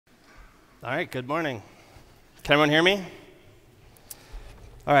All right, good morning. Can everyone hear me?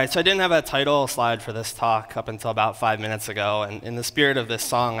 All right, so I didn't have a title slide for this talk up until about 5 minutes ago, and in the spirit of this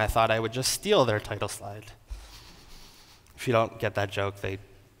song, I thought I would just steal their title slide. If you don't get that joke, they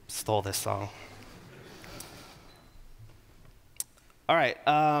stole this song. All right,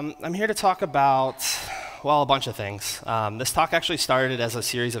 I'm here to talk about, well, a bunch of things. This talk actually started as a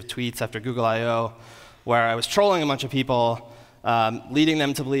series of tweets after Google I/O, where I was trolling a bunch of people, leading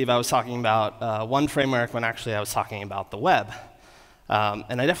them to believe I was talking about one framework when actually I was talking about the web.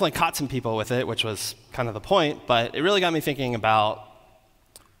 And I definitely caught some people with it, which was kind of the point, but it really got me thinking about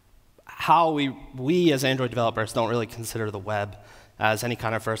how we as Android developers don't really consider the web as any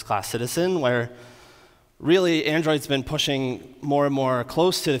kind of first-class citizen, where really Android's been pushing more and more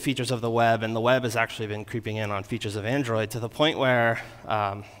close to the features of the web, and the web has actually been creeping in on features of Android to the point where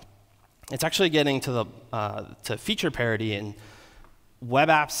it's actually getting to feature parity, and web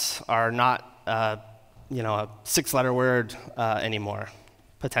apps are not a 6-letter word anymore,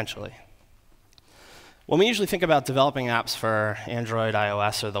 potentially. When we usually think about developing apps for Android,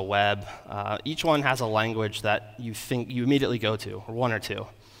 iOS, or the web, each one has a language that you immediately go to, or one or two.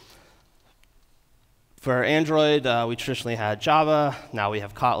 For Android, we traditionally had Java. Now we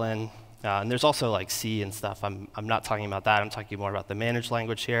have Kotlin. And there's also like C and stuff. I'm not talking about that. I'm talking more about the managed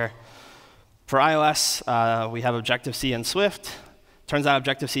language here. For iOS, we have Objective-C and Swift. Turns out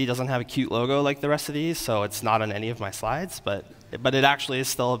Objective-C doesn't have a cute logo like the rest of these, so it's not on any of my slides, but it actually is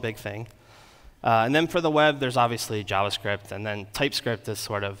still a big thing. And then for the web, there's obviously JavaScript, and then TypeScript is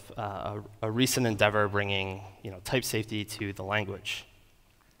sort of a recent endeavor bringing type safety to the language.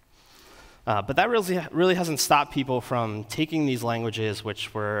 But that really hasn't stopped people from taking these languages,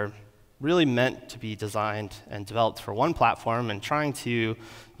 which were really meant to be designed and developed for one platform, and trying to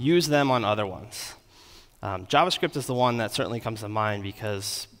use them on other ones. JavaScript is the one that certainly comes to mind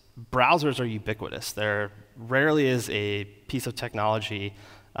because browsers are ubiquitous. There rarely is a piece of technology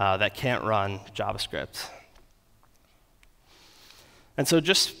that can't run JavaScript. And so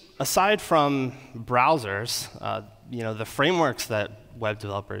just aside from browsers, the frameworks that web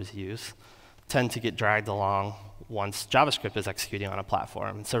developers use tend to get dragged along once JavaScript is executing on a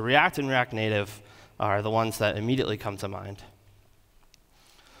platform. And so React and React Native are the ones that immediately come to mind.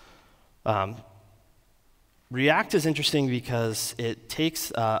 React is interesting because it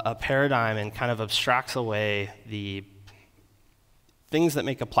takes a paradigm and kind of abstracts away the things that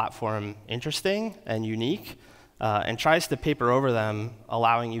make a platform interesting and unique, and tries to paper over them,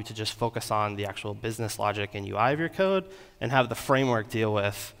 allowing you to just focus on the actual business logic and UI of your code, and have the framework deal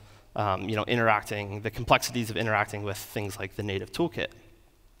with the complexities of interacting with things like the native toolkit.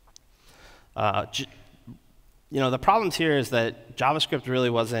 The problems here is that JavaScript really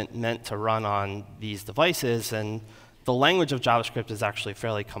wasn't meant to run on these devices, and the language of JavaScript is actually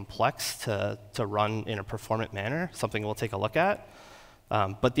fairly complex to run in a performant manner, something we'll take a look at.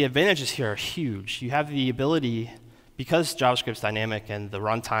 But the advantages here are huge. You have the ability, because JavaScript's dynamic and the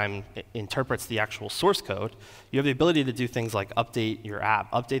runtime interprets the actual source code, you have the ability to do things like update your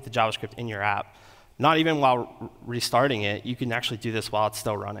app, update the JavaScript in your app. Not even while restarting it, you can actually do this while it's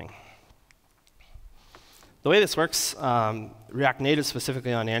still running. The way this works, React Native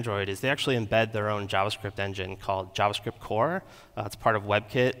specifically on Android, is they actually embed their own JavaScript engine called JavaScript Core. It's part of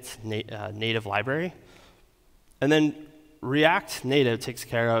WebKit's native library. And then React Native takes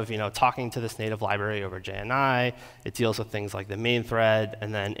care of talking to this native library over JNI. It deals with things like the main thread,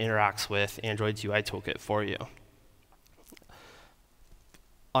 and then interacts with Android's UI toolkit for you.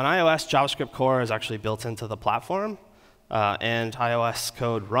 On iOS, JavaScript Core is actually built into the platform. And iOS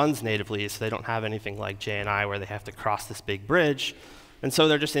code runs natively, so they don't have anything like JNI where they have to cross this big bridge. And so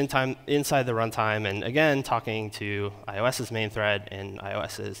they're just inside the runtime, and again, talking to iOS's main thread and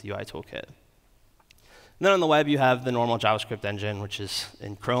iOS's UI toolkit. And then on the web, you have the normal JavaScript engine, which is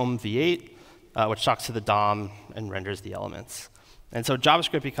in Chrome V8, which talks to the DOM and renders the elements. And so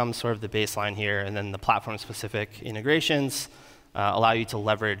JavaScript becomes sort of the baseline here, and then the platform-specific integrations allow you to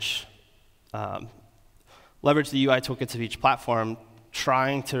leverage the UI toolkits of each platform,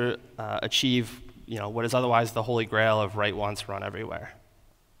 trying to achieve what is otherwise the holy grail of write once, run everywhere.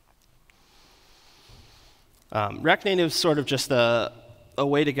 React Native is sort of just a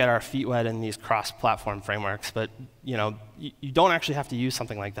way to get our feet wet in these cross-platform frameworks, but you don't actually have to use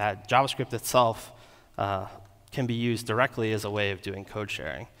something like that. JavaScript itself can be used directly as a way of doing code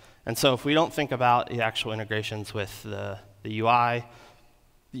sharing. And so if we don't think about the actual integrations with the UI,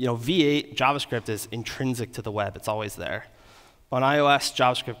 V8 JavaScript is intrinsic to the web. It's always there. On iOS,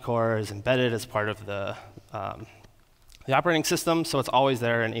 JavaScript Core is embedded as part of the operating system, so it's always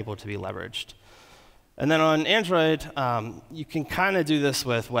there and able to be leveraged. And then on Android, you can kind of do this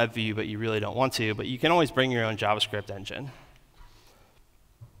with WebView, but you really don't want to. But you can always bring your own JavaScript engine.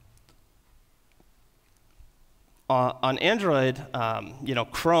 On Android,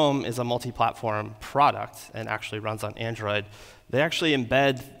 Chrome is a multi-platform product and actually runs on Android. They actually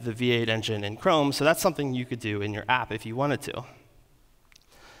embed the V8 engine in Chrome, so that's something you could do in your app if you wanted to.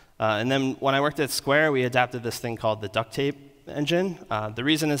 And then when I worked at Square, we adapted this thing called the duct tape engine. The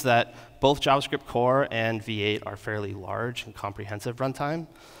reason is that both JavaScript Core and V8 are fairly large and comprehensive runtime.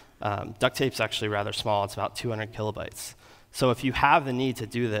 Duct tape's actually rather small. It's about 200 kilobytes. So if you have the need to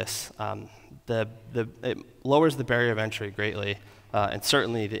do this, it lowers the barrier of entry greatly, and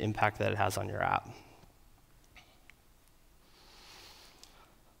certainly the impact that it has on your app.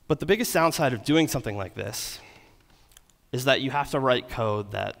 But the biggest downside of doing something like this is that you have to write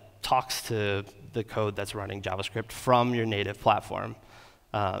code that talks to the code that's running JavaScript from your native platform,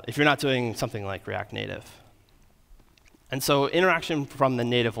 if you're not doing something like React Native. And so interaction from the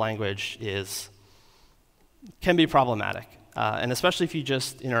native language can be problematic. And especially if you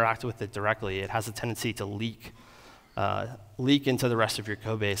just interact with it directly, it has a tendency to leak into the rest of your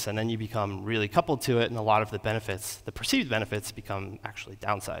code base, and then you become really coupled to it, and a lot of the benefits, the perceived benefits, become actually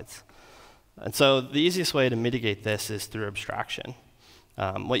downsides. And so the easiest way to mitigate this is through abstraction.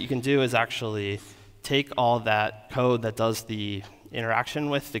 What you can do is actually take all that code that does the interaction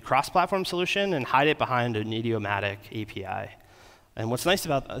with the cross-platform solution and hide it behind an idiomatic API. And what's nice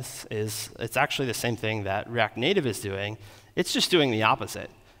about this is it's actually the same thing that React Native is doing. It's just doing the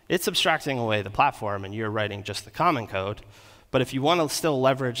opposite. It's abstracting away the platform, and you're writing just the common code. But if you want to still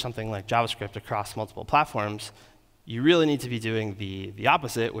leverage something like JavaScript across multiple platforms, you really need to be doing the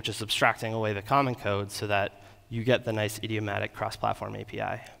opposite, which is abstracting away the common code so that you get the nice idiomatic cross-platform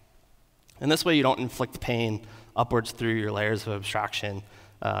API. And this way you don't inflict pain upwards through your layers of abstraction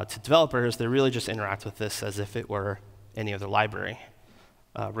to developers. They really just interact with this as if it were any other library,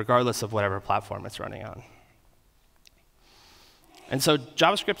 regardless of whatever platform it's running on. And so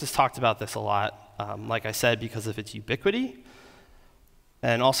JavaScript has talked about this a lot, like I said, because of its ubiquity,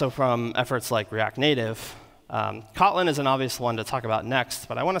 and also from efforts like React Native. Kotlin is an obvious one to talk about next,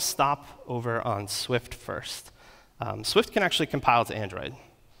 but I want to stop over on Swift first. Swift can actually compile to Android.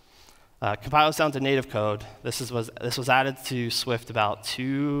 Compiles down to native code. This was added to Swift about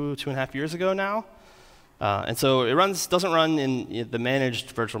 2.5 years ago now. And so it doesn't run in the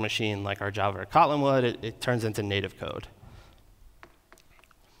managed virtual machine like our Java or Kotlin would. It turns into native code.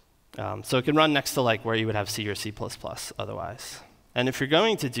 So it can run next to like where you would have C or C++ otherwise. And if you're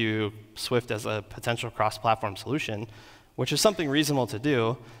going to do Swift as a potential cross-platform solution, which is something reasonable to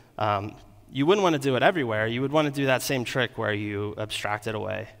do, you wouldn't want to do it everywhere. You would want to do that same trick where you abstract it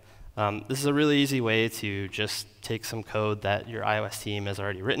away. This is a really easy way to just take some code that your iOS team has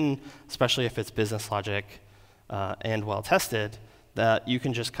already written, especially if it's business logic and well-tested, that you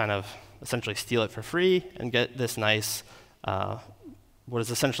can just kind of essentially steal it for free and get this nice what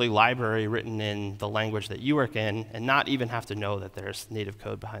is essentially library written in the language that you work in, and not even have to know that there's native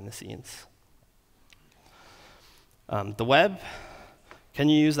code behind the scenes. The web, can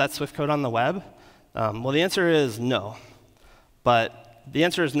you use that Swift code on the web? Well, the answer is no. But the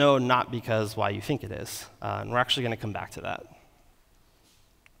answer is no, not because why you think it is. And we're actually going to come back to that.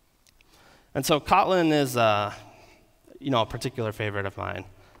 And so Kotlin is a particular favorite of mine.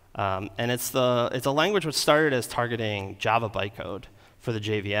 And it's a language which started as targeting Java bytecode for the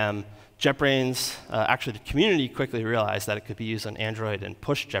JVM. JetBrains, actually the community quickly realized that it could be used on Android and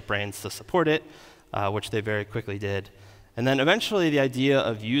pushed JetBrains to support it, which they very quickly did. And then eventually the idea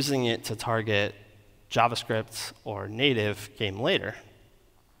of using it to target JavaScript or native came later.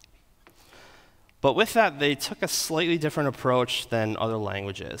 But with that, they took a slightly different approach than other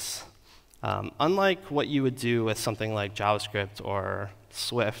languages. Unlike what you would do with something like JavaScript or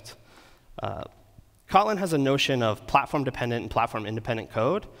Swift, Kotlin has a notion of platform-dependent and platform-independent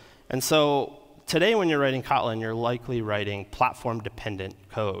code. And so today when you're writing Kotlin, you're likely writing platform-dependent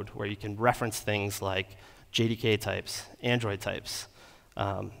code, where you can reference things like JDK types, Android types.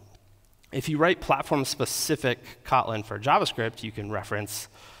 If you write platform-specific Kotlin for JavaScript, you can reference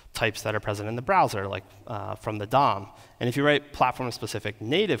types that are present in the browser, like from the DOM. And if you write platform-specific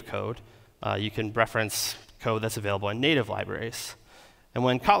native code, you can reference code that's available in native libraries. And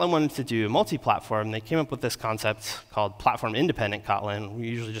when Kotlin wanted to do multi-platform, they came up with this concept called platform-independent Kotlin. We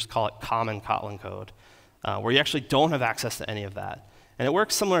usually just call it common Kotlin code, where you actually don't have access to any of that. And it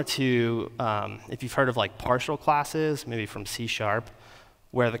works similar to, if you've heard of like partial classes, maybe from C#,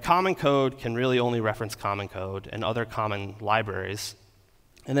 where the common code can really only reference common code and other common libraries.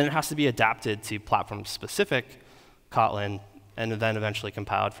 And then it has to be adapted to platform-specific Kotlin and then eventually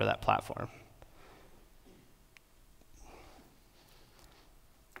compiled for that platform.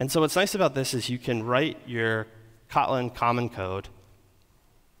 And so what's nice about this is you can write your Kotlin common code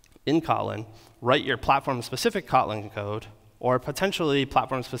in Kotlin, write your platform-specific Kotlin code, or potentially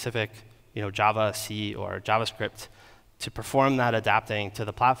platform-specific Java, C, or JavaScript to perform that adapting to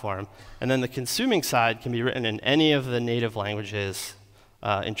the platform. And then the consuming side can be written in any of the native languages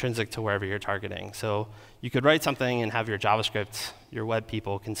intrinsic to wherever you're targeting. So you could write something and have your JavaScript, your web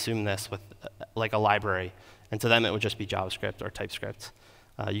people consume this with like a library. And to them, it would just be JavaScript or TypeScript.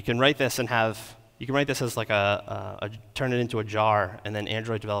 You can write this as like turn it into a jar, and then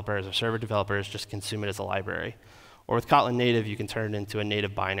Android developers or server developers just consume it as a library. Or with Kotlin native, you can turn it into a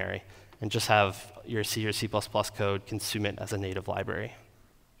native binary and just have your C or C++ code consume it as a native library.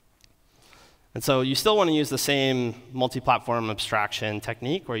 And so you still want to use the same multi-platform abstraction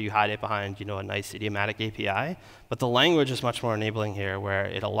technique where you hide it behind a nice idiomatic API, but the language is much more enabling here where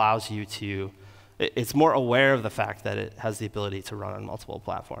it allows you to, it's more aware of the fact that it has the ability to run on multiple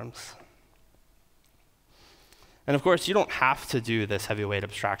platforms. And of course, you don't have to do this heavyweight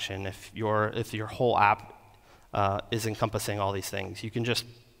abstraction if your whole app is encompassing all these things. You can just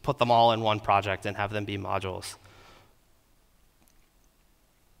put them all in one project and have them be modules.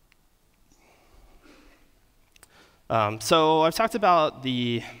 So I've talked about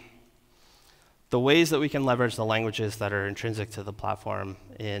the ways that we can leverage the languages that are intrinsic to the platform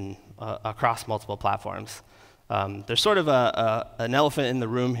across multiple platforms. There's sort of an elephant in the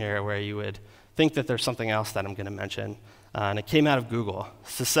room here where you would think that there's something else that I'm going to mention. And it came out of Google.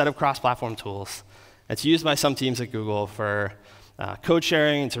 It's a set of cross-platform tools. It's used by some teams at Google for code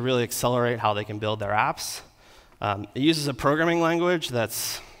sharing and to really accelerate how they can build their apps. It uses a programming language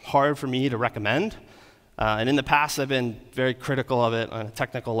that's hard for me to recommend. And in the past, I've been very critical of it on a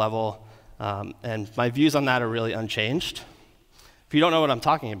technical level. And my views on that are really unchanged. If you don't know what I'm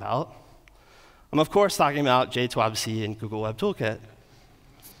talking about, I'm of course talking about J2ABC and Google Web Toolkit.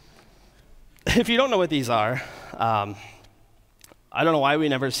 If you don't know what these are, I don't know why we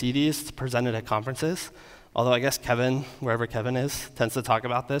never see these presented at conferences, although I guess Kevin, wherever Kevin is, tends to talk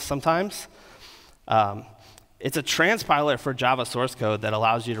about this sometimes. It's a transpiler for Java source code that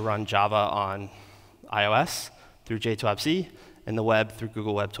allows you to run Java on iOS through J2ABC and the web through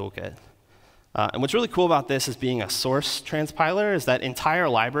Google Web Toolkit. And what's really cool about this is being a source transpiler is that entire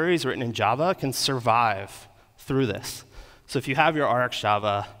libraries written in Java can survive through this. So if you have your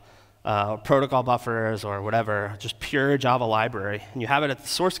RxJava, protocol buffers or whatever, just pure Java library, and you have it at the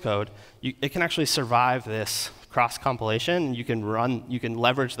source code, it can actually survive this cross-compilation, and you can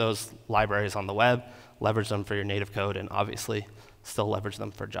leverage those libraries on the web, leverage them for your native code, and obviously still leverage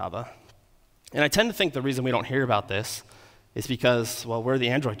them for Java. And I tend to think the reason we don't hear about this is because, well, we're the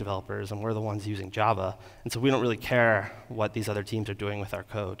Android developers, and we're the ones using Java, and so we don't really care what these other teams are doing with our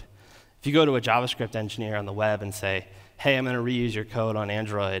code. If you go to a JavaScript engineer on the web and say, hey, I'm going to reuse your code on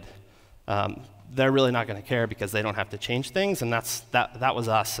Android, they're really not going to care because they don't have to change things, and that was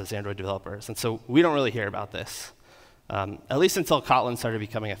us as Android developers. And so we don't really hear about this, at least until Kotlin started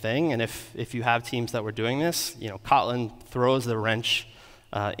becoming a thing. And if you have teams that were doing this, Kotlin throws the wrench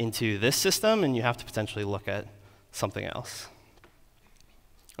into this system, and you have to potentially look at something else.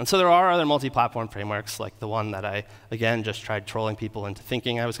 And so there are other multi-platform frameworks, like the one that I, again, just tried trolling people into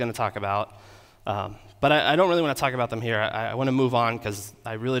thinking I was going to talk about. But I don't really want to talk about them here. I want to move on because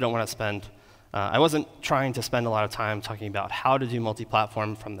I really don't want to spend, I wasn't trying to spend a lot of time talking about how to do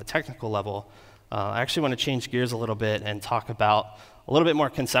multi-platform from the technical level. I actually want to change gears a little bit and talk about a little bit more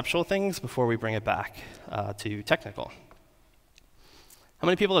conceptual things before we bring it back to technical. How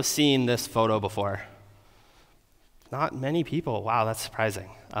many people have seen this photo before? Not many people. Wow, that's surprising.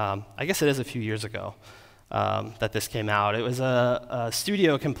 I guess it is a few years ago that this came out. It was a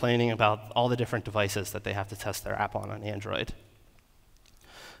studio complaining about all the different devices that they have to test their app on Android.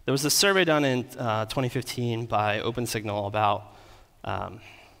 There was a survey done in 2015 by OpenSignal about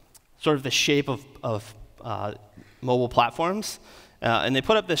sort of the shape of mobile platforms. And they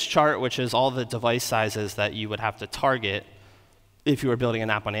put up this chart, which is all the device sizes that you would have to target if you were building an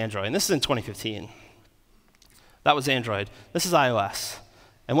app on Android. And this is in 2015. That was Android. This is iOS.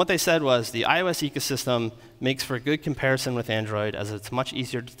 And what they said was the iOS ecosystem makes for a good comparison with Android, as it's much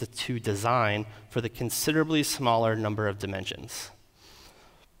easier to design for the considerably smaller number of dimensions.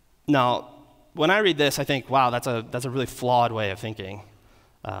 Now, when I read this, I think, wow, that's a really flawed way of thinking.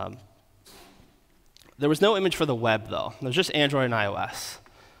 There was no image for the web, though. There's just Android and iOS,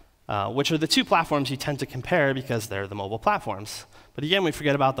 which are the two platforms you tend to compare because they're the mobile platforms. But again, we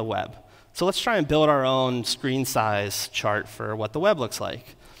forget about the web. So let's try and build our own screen size chart for what the web looks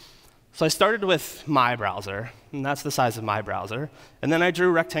like. So I started with my browser, and that's the size of my browser. And then I drew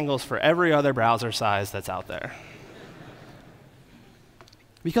rectangles for every other browser size that's out there.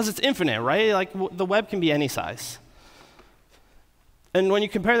 Because it's infinite, right? Like the web can be any size. And when you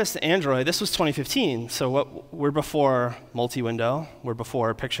compare this to Android, this was 2015. So we're before multi-window, we're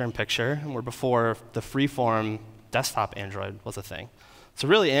before picture-in-picture, and we're before the freeform desktop Android was a thing. So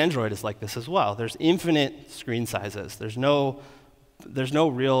really, Android is like this as well. There's infinite screen sizes. There's no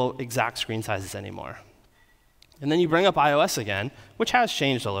real exact screen sizes anymore. And then you bring up iOS again, which has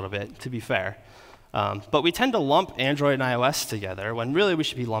changed a little bit, to be fair. But we tend to lump Android and iOS together when really we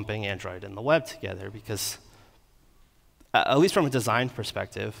should be lumping Android and the web together because, at least from a design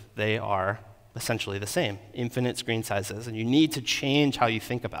perspective, they are essentially the same, infinite screen sizes, and you need to change how you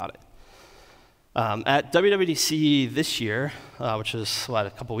think about it. At WWDC this year, which was, a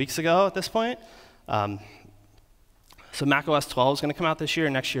couple weeks ago at this point, so macOS 12 is going to come out this year,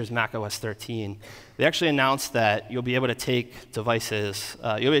 and next year is macOS 13. They actually announced that you'll be able to take devices,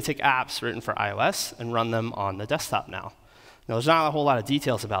 you'll be able to take apps written for iOS and run them on the desktop now. Now, there's not a whole lot of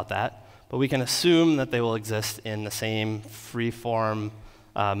details about that, but we can assume that they will exist in the same free-form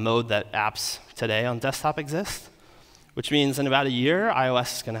mode that apps today on desktop exist, which means in about a year,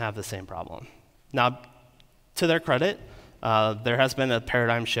 iOS is going to have the same problem. Now, to their credit, there has been a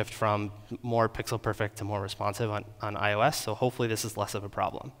paradigm shift from more pixel-perfect to more responsive on iOS, so hopefully this is less of a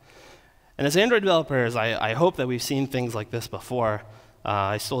problem. And as Android developers, I hope that we've seen things like this before.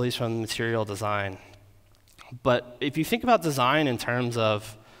 I stole these from Material Design. But if you think about design in terms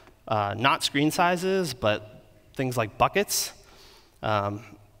of not screen sizes, but things like buckets,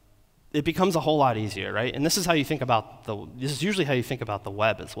 it becomes a whole lot easier, right? And this is how you think about this is usually how you think about the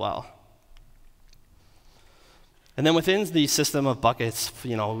web as well. And then within the system of buckets,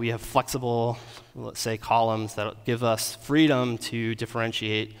 we have flexible, let's say, columns that give us freedom to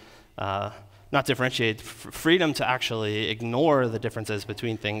differentiate, freedom to actually ignore the differences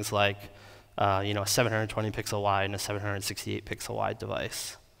between things like, a 720 pixel wide and a 768 pixel wide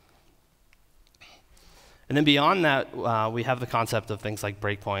device. And then beyond that, we have the concept of things like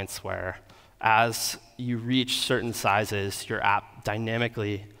breakpoints, where as you reach certain sizes, your app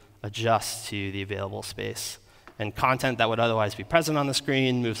dynamically adjusts to the available space. And content that would otherwise be present on the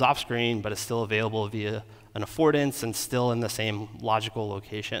screen moves off screen, but is still available via an affordance and still in the same logical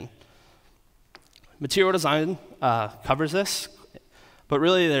location. Material Design covers this, but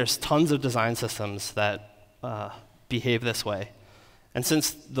really there's tons of design systems that behave this way. And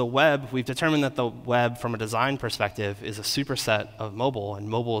since the web, we've determined that the web, from a design perspective, is a superset of mobile, and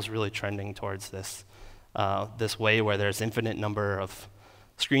mobile is really trending towards this, this way where there's infinite number of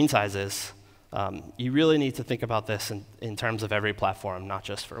screen sizes. You really need to think about this in terms of every platform, not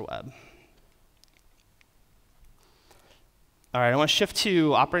just for web. All right, I want to shift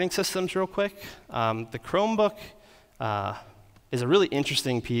to operating systems real quick. The Chromebook is a really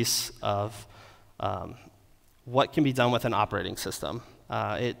interesting piece of what can be done with an operating system.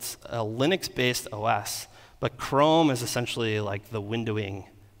 It's a Linux-based OS, but Chrome is essentially like the windowing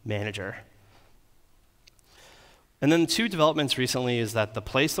manager. And then two developments recently is that the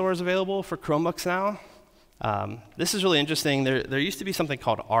Play Store is available for Chromebooks now. This is really interesting. There used to be something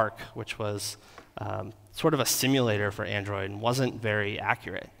called Arc, which was sort of a simulator for Android and wasn't very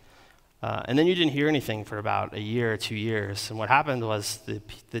accurate. And then you didn't hear anything for about a year or 2 years. And what happened was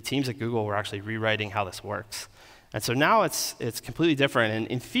the teams at Google were actually rewriting how this works. And so now it's completely different. And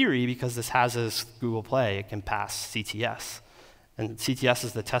in theory, because this has this Google Play, it can pass CTS. And CTS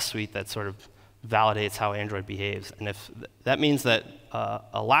is the test suite that sort of validates how Android behaves. And if that means that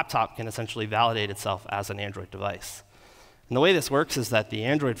a laptop can essentially validate itself as an Android device. And the way this works is that the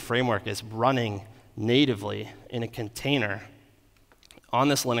Android framework is running natively in a container on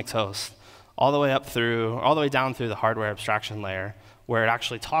this Linux host, all the way down through the hardware abstraction layer, where it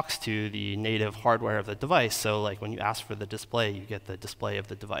actually talks to the native hardware of the device. So like when you ask for the display, you get the display of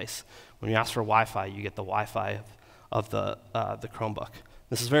the device. When you ask for Wi-Fi, you get the Wi-Fi of the Chromebook.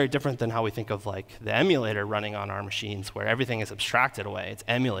 This is very different than how we think of like the emulator running on our machines, where everything is abstracted away. It's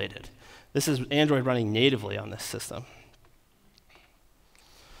emulated. This is Android running natively on this system.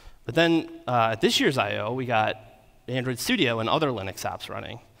 But then at this year's I/O, we got Android Studio and other Linux apps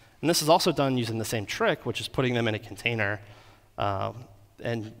running. And this is also done using the same trick, which is putting them in a container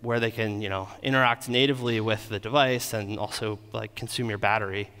and where they can interact natively with the device and also like consume your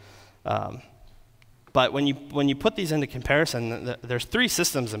battery. But when you put these into comparison, there's three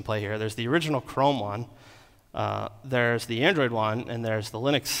systems in play here. There's the original Chrome one, there's the Android one, and there's the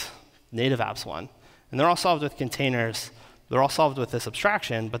Linux native apps one. And they're all solved with containers. They're all solved with this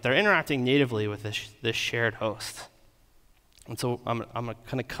abstraction, but they're interacting natively with this shared host. And so I'm going to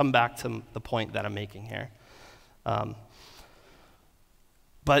kind of come back to the point that I'm making here.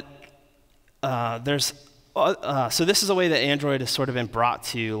 But there's So this is a way that Android has sort of been brought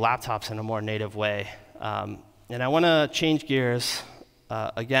to laptops in a more native way. And I want to change gears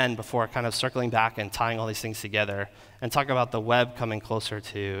again before kind of circling back and tying all these things together and talk about the web coming closer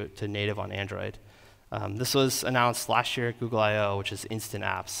to native on Android. This was announced last year at Google I/O, which is instant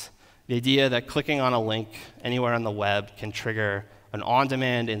apps. The idea that clicking on a link anywhere on the web can trigger an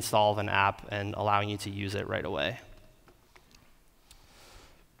on-demand install of an app and allowing you to use it right away.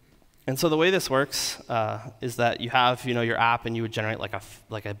 And so the way this works is that you have your app, and you would generate like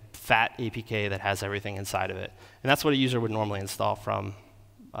a fat APK that has everything inside of it. And that's what a user would normally install from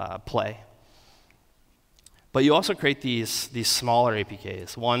Play. But you also create these smaller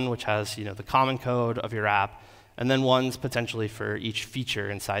APKs, one which has the common code of your app, and then ones potentially for each feature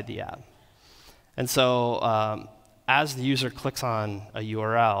inside the app. And so as the user clicks on a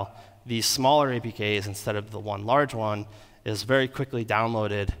URL, these smaller APKs, instead of the one large one, is very quickly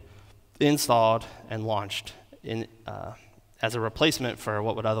downloaded, installed, and launched as a replacement for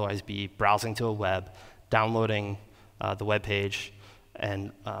what would otherwise be browsing to a web, downloading the web page,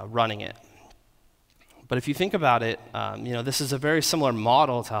 and running it. But if you think about it, this is a very similar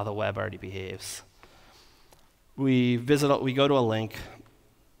model to how the web already behaves. We go to a link.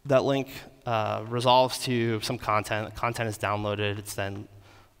 That link resolves to some content. The content is downloaded. It's then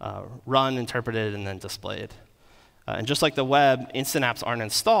run, interpreted, and then displayed. And just like the web, instant apps aren't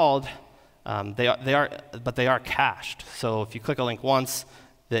installed. But they are cached. So if you click a link once,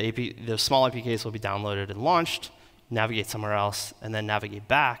 the small APKs will be downloaded and launched, navigate somewhere else, and then navigate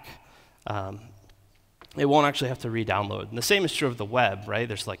back. It won't actually have to re-download. And the same is true of the web, right?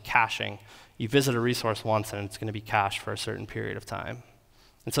 There's like caching. You visit a resource once, and it's going to be cached for a certain period of time.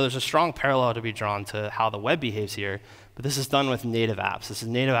 And so there's a strong parallel to be drawn to how the web behaves here, but this is done with native apps. This is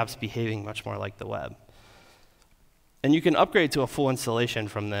native apps behaving much more like the web. And you can upgrade to a full installation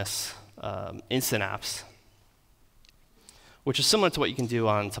from this instant apps, which is similar to what you can do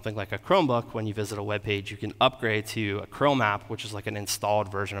on something like a Chromebook. When you visit a web page, you can upgrade to a Chrome app, which is like an installed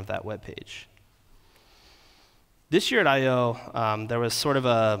version of that web page. This year at I/O, there was sort of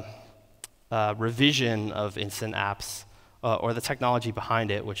a revision of instant apps, or the technology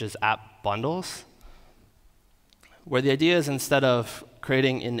behind it, which is app bundles, where the idea is instead of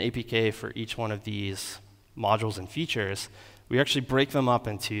creating an APK for each one of these modules and features, we actually break them up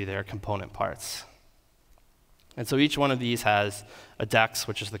into their component parts. And so each one of these has a DEX,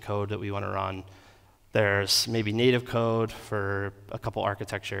 which is the code that we want to run. There's maybe native code for a couple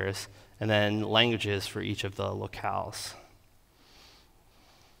architectures, and then languages for each of the locales.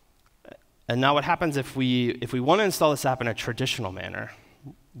 And now what happens if we want to install this app in a traditional manner,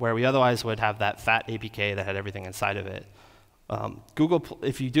 where we otherwise would have that fat APK that had everything inside of it?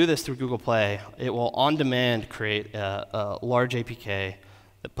 If you do this through Google Play, it will on-demand create a large APK,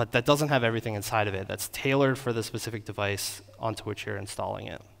 but that doesn't have everything inside of it. That's tailored for the specific device onto which you're installing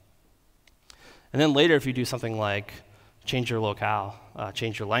it. And then later, if you do something like change your locale,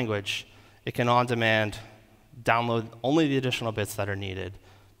 change your language, it can on-demand download only the additional bits that are needed,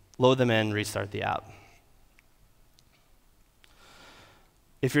 load them in, restart the app.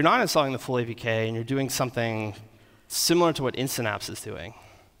 If you're not installing the full APK and you're doing something similar to what Instant Apps is doing,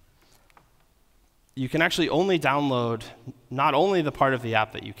 you can actually only download not only the part of the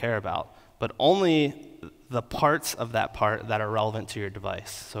app that you care about, but only the parts of that part that are relevant to your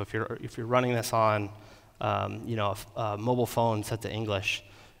device. So if you're running this on a mobile phone set to English,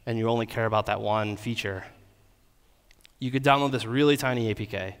 and you only care about that one feature, you could download this really tiny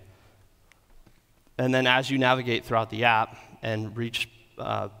APK. And then as you navigate throughout the app and reach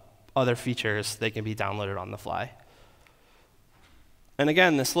other features, they can be downloaded on the fly. And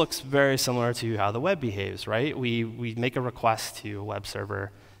again, this looks very similar to how the web behaves, right? We make a request to a web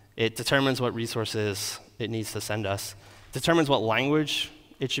server. It determines what resources it needs to send us, determines what language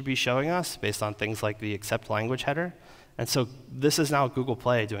it should be showing us based on things like the accept language header. And so this is now Google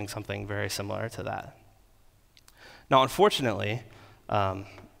Play doing something very similar to that. Now, unfortunately,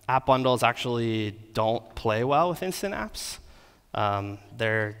 app bundles actually don't play well with instant apps.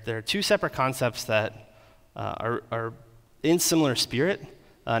 They're two separate concepts that are in similar spirit.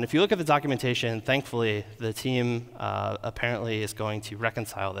 And if you look at the documentation, thankfully, the team apparently is going to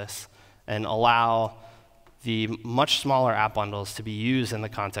reconcile this and allow the much smaller app bundles to be used in the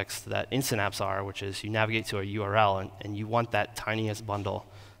context that instant apps are, which is you navigate to a URL, and you want that tiniest bundle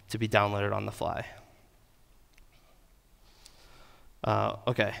to be downloaded on the fly.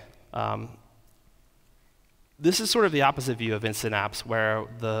 OK. This is sort of the opposite view of instant apps, where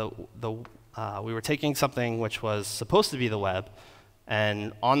we were taking something which was supposed to be the web,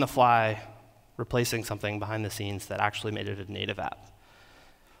 and on the fly replacing something behind the scenes that actually made it a native app.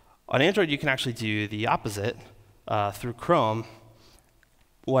 On Android, you can actually do the opposite through Chrome,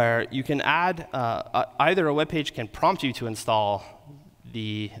 where you can add either a web page can prompt you to install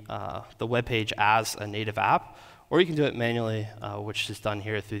the web page as a native app, or you can do it manually, which is done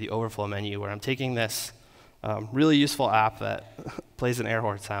here through the overflow menu, where I'm taking this really useful app that plays an air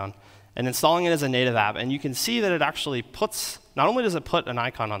horn sound and installing it as a native app. And you can see that it actually puts, not only does it put an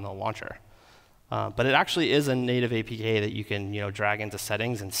icon on the launcher, but it actually is a native APK that you can drag into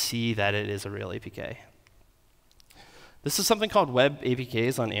settings and see that it is a real APK. This is something called Web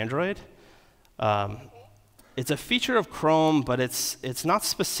APKs on Android. It's a feature of Chrome, but it's not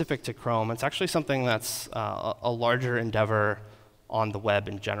specific to Chrome. It's actually something that's a larger endeavor on the web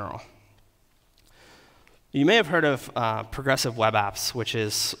in general. You may have heard of progressive web apps, which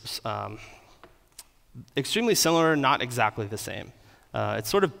is extremely similar, not exactly the same. It's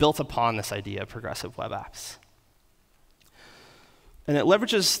sort of built upon this idea of progressive web apps. And it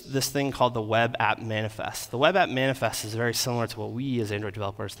leverages this thing called the Web App Manifest. The Web App Manifest is very similar to what we as Android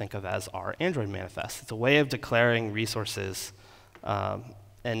developers think of as our Android manifest. It's a way of declaring resources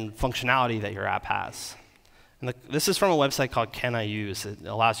and functionality that your app has. And this is from a website called Can I Use. It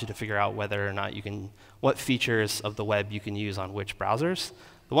allows you to figure out whether or not what features of the web you can use on which browsers.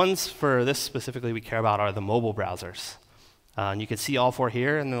 The ones for this specifically we care about are the mobile browsers. And you can see all 4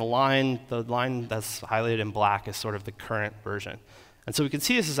 here, and then the line that's highlighted in black is sort of the current version. And so we can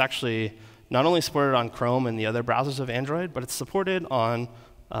see this is actually not only supported on Chrome and the other browsers of Android, but it's supported on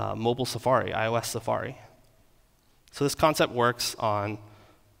mobile Safari, iOS Safari. So this concept works on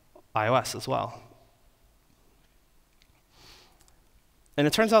iOS as well. And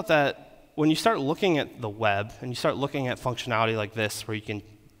it turns out that when you start looking at the web and you start looking at functionality like this, where you can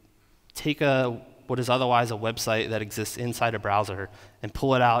take what is otherwise a website that exists inside a browser and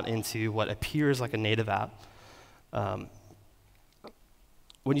pull it out into what appears like a native app,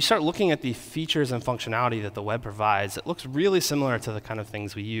 when you start looking at the features and functionality that the web provides, it looks really similar to the kind of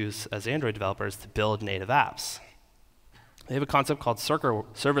things we use as Android developers to build native apps. They have a concept called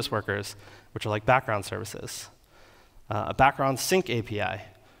service workers, which are like background services. A background sync API,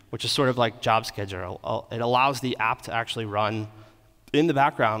 which is sort of like job schedule. It allows the app to actually run in the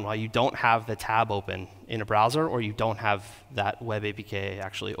background while you don't have the tab open in a browser, or you don't have that web APK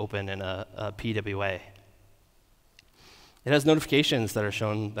actually open in a PWA. It has notifications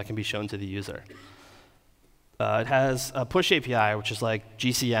that can be shown to the user. It has a push API, which is like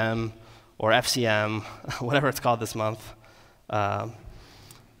GCM or FCM, whatever it's called this month. Camera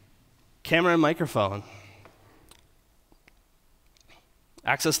and microphone.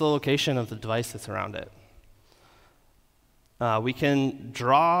 Access the location of the device that's around it. We can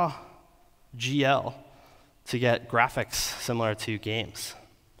draw GL to get graphics similar to games.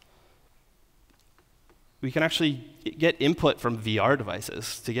 We can actually get input from VR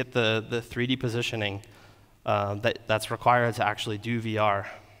devices to get the 3D positioning that's required to actually do VR.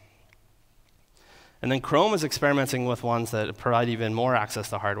 And then Chrome is experimenting with ones that provide even more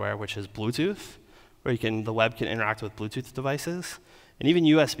access to hardware, which is Bluetooth, where the web can interact with Bluetooth devices, and even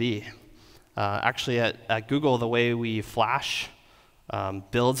USB. Actually, at Google, the way we flash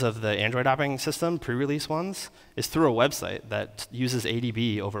builds of the Android operating system, pre-release ones, is through a website that uses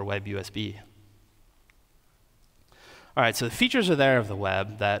ADB over Web USB. All right, so the features are there of the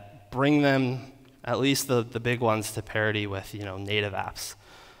web that bring them, at least the big ones, to parity with native apps.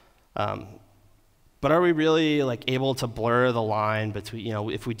 But are we really able to blur the line between,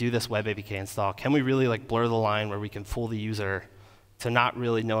 if we do this web APK install, can we really blur the line where we can fool the user to not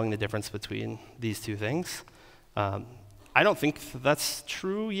really knowing the difference between these two things? I don't think that's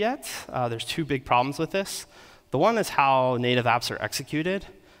true yet. There's 2 big problems with this. The one is how native apps are executed.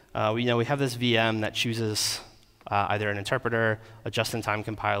 We have this VM that chooses either an interpreter, a just-in-time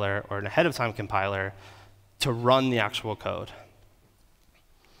compiler, or an ahead-of-time compiler to run the actual code.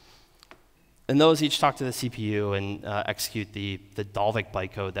 And those each talk to the CPU and execute the Dalvik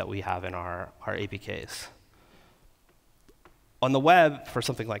bytecode that we have in our APKs. On the web, for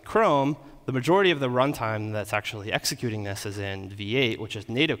something like Chrome, the majority of the runtime that's actually executing this is in V8, which is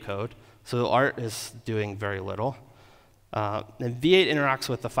native code. So Art is doing very little. And V8 interacts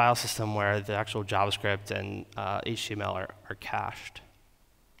with the file system where the actual JavaScript and HTML are cached.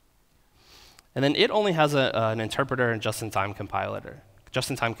 And then it only has an interpreter and just-in-time compiler,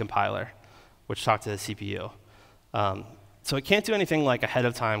 which talk to the CPU. So it can't do anything like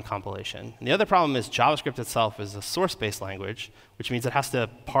ahead-of-time compilation. And the other problem is JavaScript itself is a source-based language, which means it has to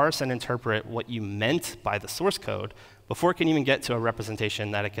parse and interpret what you meant by the source code before it can even get to a representation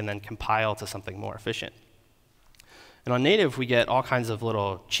that it can then compile to something more efficient. And on native, we get all kinds of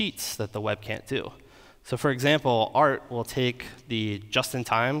little cheats that the web can't do. So for example, Art will take the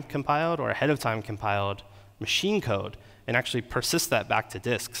just-in-time compiled or ahead-of-time compiled machine code and actually persist that back to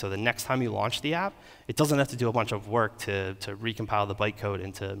disk. So the next time you launch the app, it doesn't have to do a bunch of work to recompile the bytecode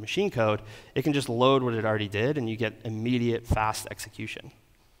into machine code. It can just load what it already did, and you get immediate, fast execution.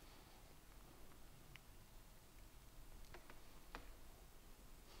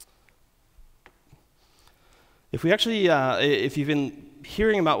 If you've been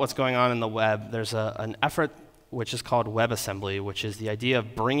hearing about what's going on in the web, there's an effort which is called WebAssembly, which is the idea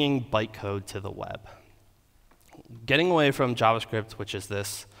of bringing bytecode to the web. Getting away from JavaScript, which is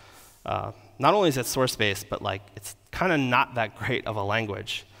this, not only is it source-based, but it's kind of not that great of a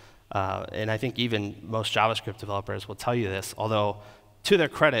language. And I think even most JavaScript developers will tell you this, although to their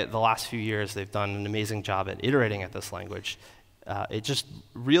credit, the last few years they've done an amazing job at iterating at this language. It just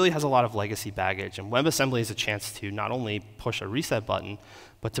really has a lot of legacy baggage, and WebAssembly is a chance to not only push a reset button,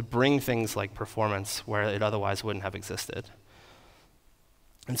 but to bring things like performance where it otherwise wouldn't have existed.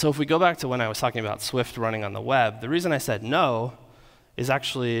 And so if we go back to when I was talking about Swift running on the web, the reason I said no is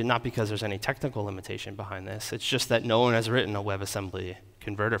actually not because there's any technical limitation behind this. It's just that no one has written a WebAssembly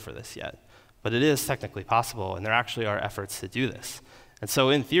converter for this yet. But it is technically possible, and there actually are efforts to do this. And so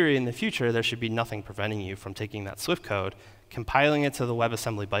in theory, in the future, there should be nothing preventing you from taking that Swift code, compiling it to the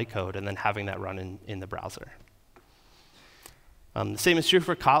WebAssembly bytecode, and then having that run in the browser. The same is true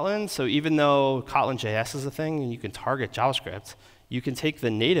for Kotlin. So even though Kotlin JS is a thing, and you can target JavaScript, you can take the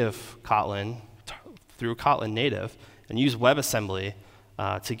native Kotlin through Kotlin native and use WebAssembly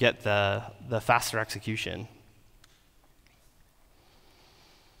to get the faster execution.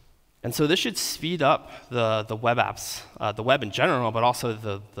 And so this should speed up the web apps, the web in general, but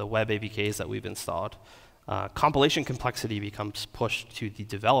also the web APKs that we've installed. Compilation complexity becomes pushed to the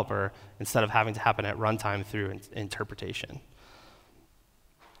developer instead of having to happen at runtime through interpretation.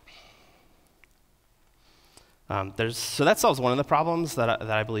 So that solves one of the problems that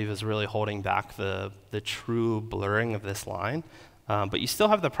I believe is really holding back the true blurring of this line. But you still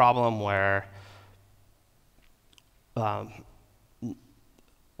have the problem where, well,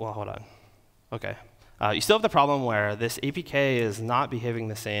 hold on. OK. You still have the problem where this APK is not behaving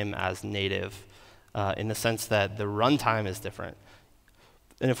the same as native in the sense that the runtime is different.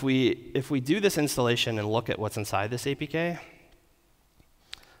 And if we do this installation and look at what's inside this APK,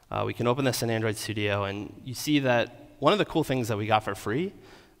 we can open this in Android Studio, and you see that one of the cool things that we got for free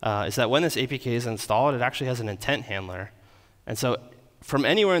is that when this APK is installed, it actually has an intent handler. And so from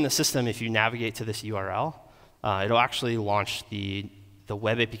anywhere in the system, if you navigate to this URL, it'll actually launch the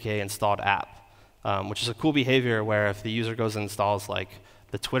web APK installed app, which is a cool behavior where if the user goes and installs like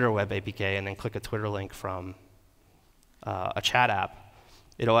the Twitter web APK and then click a Twitter link from a chat app,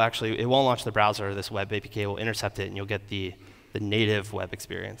 it won't launch the browser. This web APK will intercept it, and you'll get the native web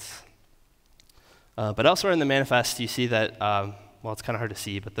experience. But elsewhere in the manifest, you see that, well, it's kind of hard to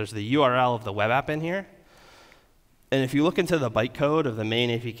see, but there's the URL of the web app in here. And if you look into the bytecode of the main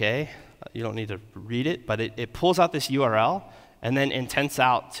APK, you don't need to read it, but it pulls out this URL and then intents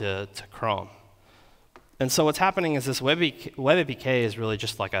out to Chrome. And so what's happening is this web APK is really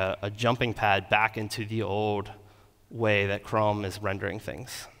just like a jumping pad back into the old way that Chrome is rendering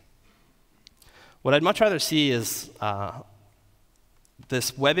things. What I'd much rather see is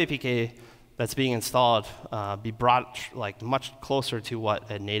this web APK that's being installed be brought much closer to what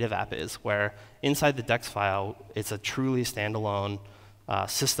a native app is, where inside the dex file, it's a truly standalone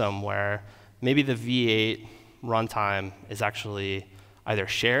system where maybe the V8 runtime is actually either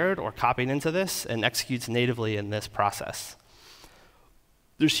shared or copied into this and executes natively in this process.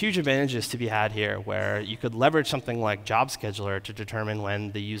 There's huge advantages to be had here where you could leverage something like Job Scheduler to determine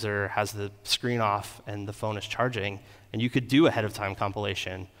when the user has the screen off and the phone is charging, and you could do ahead-of-time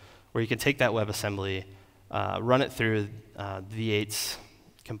compilation where you could take that WebAssembly, run it through V8's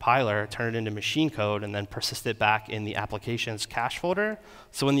compiler, turn it into machine code, and then persist it back in the application's cache folder.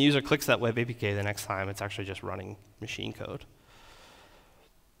 So when the user clicks that web APK the next time, it's actually just running machine code.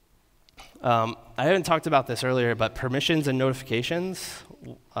 I haven't talked about this earlier, but permissions and notifications,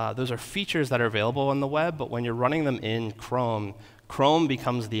 those are features that are available on the web, but when you're running them in Chrome, Chrome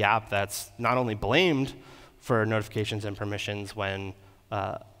becomes the app that's not only blamed for notifications and permissions when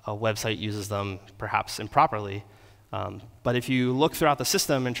a website uses them perhaps improperly, but if you look throughout the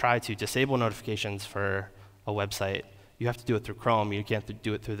system and try to disable notifications for a website, you have to do it through Chrome. You can't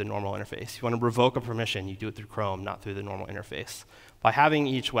do it through the normal interface. You want to revoke a permission, you do it through Chrome, not through the normal interface. By having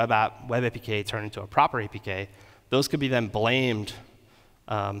each web APK turn into a proper APK, those could be then blamed,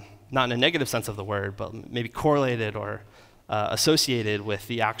 not in a negative sense of the word, but maybe correlated or associated with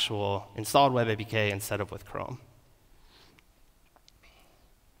the actual installed web APK instead of with Chrome.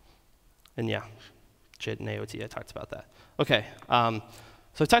 And yeah, JIT and AOT, I talked about that. OK, so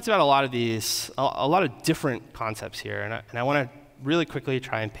I talked about a lot of these, a lot of different concepts here. And I want to really quickly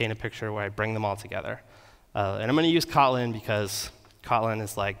try and paint a picture where I bring them all together. And I'm going to use Kotlin because Kotlin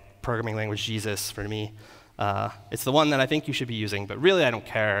is like programming language Jesus for me. It's the one that I think you should be using, but really I don't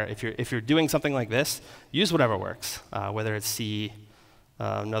care. If you're doing something like this, use whatever works, whether it's C,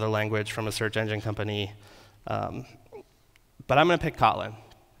 another language from a search engine company. But I'm going to pick Kotlin.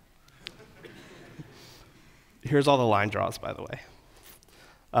 Here's all the line draws, by the way.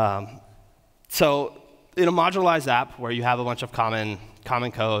 So in a modularized app where you have a bunch of common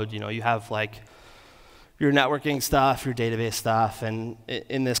code, you have like your networking stuff, your database stuff, and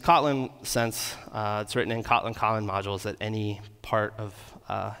in this Kotlin sense, it's written in Kotlin common modules that any part of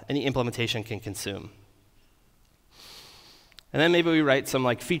any implementation can consume. And then maybe we write some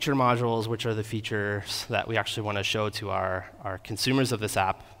like feature modules, which are the features that we actually want to show to our consumers of this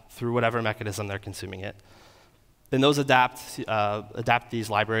app through whatever mechanism they're consuming it. Then those adapt these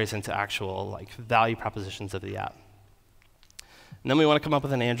libraries into actual like value propositions of the app. And then we want to come up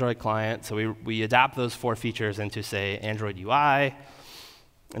with an Android client, so we adapt those 4 features into, say, Android UI.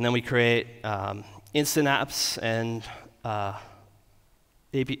 And then we create instant apps and what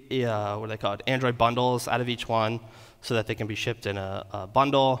are they called? Android bundles out of each one so that they can be shipped in a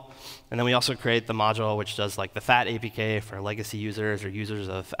bundle. And then we also create the module which does like the fat APK for legacy users or users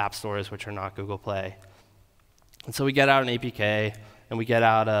of app stores which are not Google Play. And so we get out an APK, and we get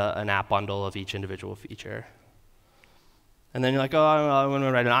out an app bundle of each individual feature. And then you're like, oh, I want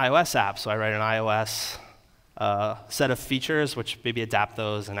to write an iOS app. So I write an iOS set of features, which maybe adapt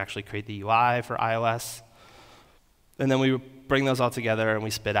those and actually create the UI for iOS. And then we bring those all together, and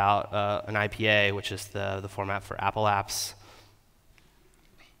we spit out an IPA, which is the format for Apple apps.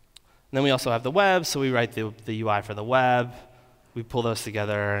 And then we also have the web, so we write the UI for the web. We pull those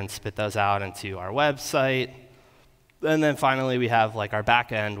together and spit those out into our website. And then finally, we have like our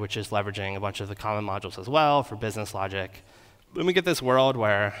backend, which is leveraging a bunch of the common modules as well for business logic. And we get this world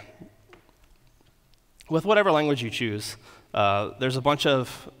where, with whatever language you choose, there's a bunch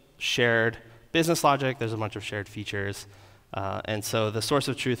of shared business logic. There's a bunch of shared features. And so the source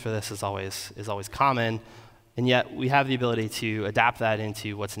of truth for this is always common. And yet, we have the ability to adapt that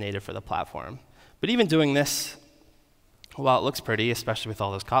into what's native for the platform. But even doing this, while it looks pretty, especially with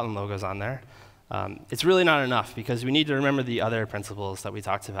all those Kotlin logos on there, it's really not enough, because we need to remember the other principles that we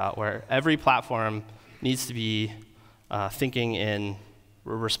talked about, where every platform needs to be thinking in a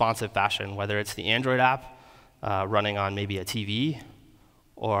responsive fashion, whether it's the Android app running on maybe a TV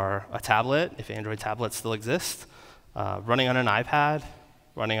or a tablet, if Android tablets still exist, running on an iPad,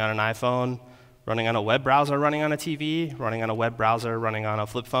 running on an iPhone, running on a web browser running on a TV, running on a web browser running on a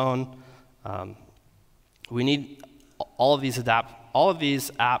flip phone. We need all of these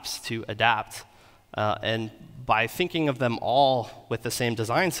apps to adapt. And by thinking of them all with the same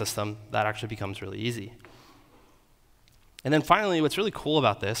design system, that actually becomes really easy. And then finally, what's really cool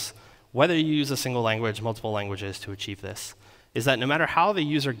about this, whether you use a single language, multiple languages to achieve this, is that no matter how the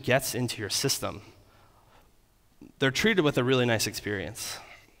user gets into your system, they're treated with a really nice experience.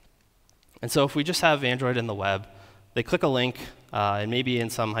 And so if we just have Android in the web, they click a link, and maybe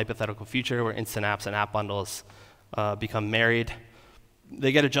in some hypothetical future where instant apps and app bundles become married,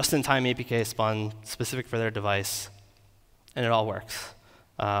 they get a just-in-time APK spun specific for their device, and it all works.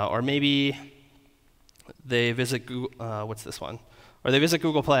 Or maybe they visit Google, what's this one? Or they visit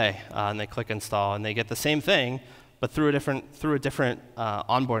Google Play, and they click install, and they get the same thing, but through a different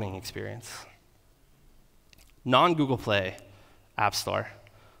onboarding experience. Non-Google Play App Store.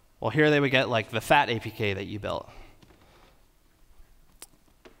 Well, here they would get like the fat APK that you built.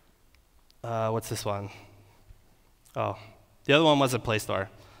 What's this one? Oh. The other one was a Play Store,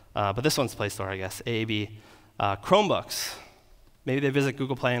 but this one's Play Store, I guess, AAB. Chromebooks. Maybe they visit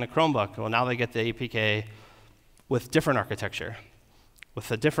Google Play in a Chromebook. Well, now they get the APK with different architecture,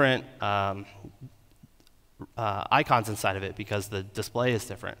 with a different icons inside of it because the display is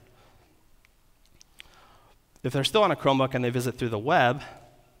different. If they're still on a Chromebook and they visit through the web,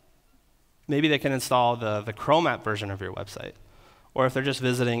 maybe they can install the Chrome app version of your website. Or if they're just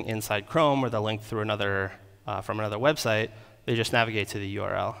visiting inside Chrome or the link through from another website, they just navigate to the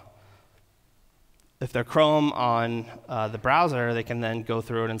URL. If they're Chrome on the browser, they can then go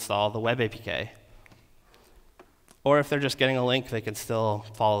through and install the web APK. Or if they're just getting a link, they can still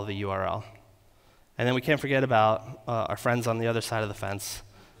follow the URL. And then we can't forget about our friends on the other side of the fence,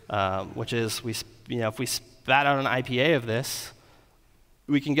 which is if we spat out an IPA of this,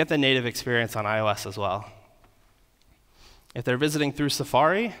 we can get the native experience on iOS as well. If they're visiting through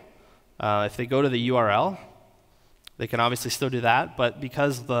Safari, if they go to the URL, they can obviously still do that, but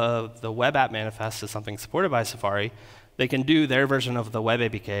because the web app manifest is something supported by Safari, they can do their version of the web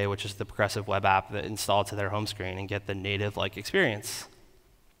APK, which is the progressive web app that installed to their home screen and get the native-like experience.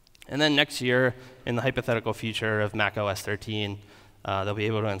 And then next year, in the hypothetical future of Mac OS 13, they'll be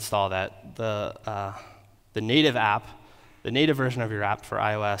able to install that, the native app, the native version of your app for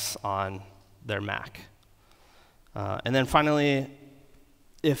iOS on their Mac. And then finally,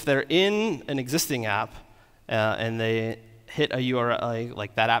 if they're in an existing app and they hit a URL,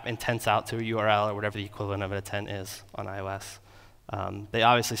 like that app intents out to a URL or whatever the equivalent of an intent is on iOS, they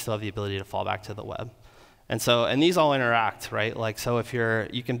obviously still have the ability to fall back to the web. And these all interact, right? Like, so if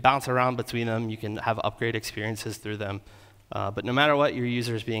you can bounce around between them, you can have upgrade experiences through them. But no matter what, your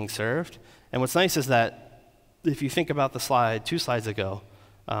user is being served. And what's nice is that if you think about the slide 2 slides ago,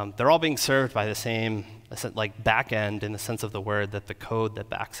 they're all being served by the same like back end in the sense of the word, that the code that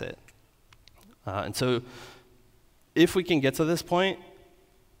backs it. And so if we can get to this point,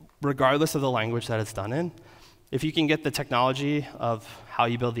 regardless of the language that it's done in, if you can get the technology of how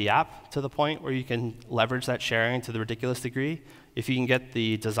you build the app to the point where you can leverage that sharing to the ridiculous degree, if you can get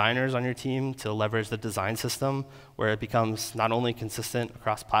the designers on your team to leverage the design system where it becomes not only consistent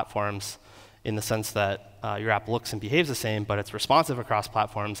across platforms in the sense that your app looks and behaves the same, but it's responsive across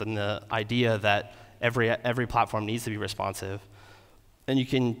platforms, and the idea that every platform needs to be responsive, and you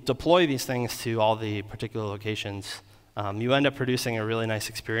can deploy these things to all the particular locations, you end up producing a really nice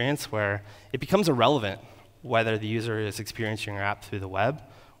experience where it becomes irrelevant whether the user is experiencing your app through the web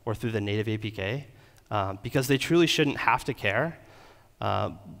or through the native APK, because they truly shouldn't have to care.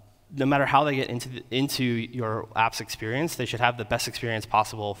 No matter how they get into your app's experience, they should have the best experience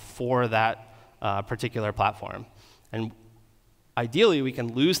possible for that particular platform. And ideally, we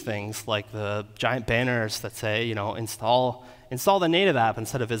can lose things like the giant banners that say, install the native app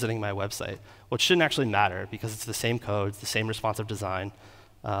instead of visiting my website, which shouldn't actually matter because it's the same code, it's the same responsive design,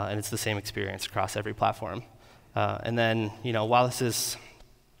 and it's the same experience across every platform. And then, while this is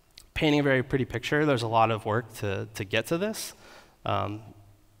painting a very pretty picture, there's a lot of work to get to this,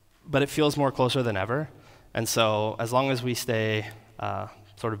 but it feels more closer than ever. And so as long as we stay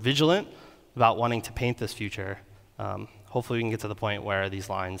sort of vigilant about wanting to paint this future, hopefully we can get to the point where these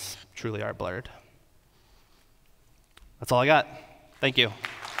lines truly are blurred. That's all I got. Thank you.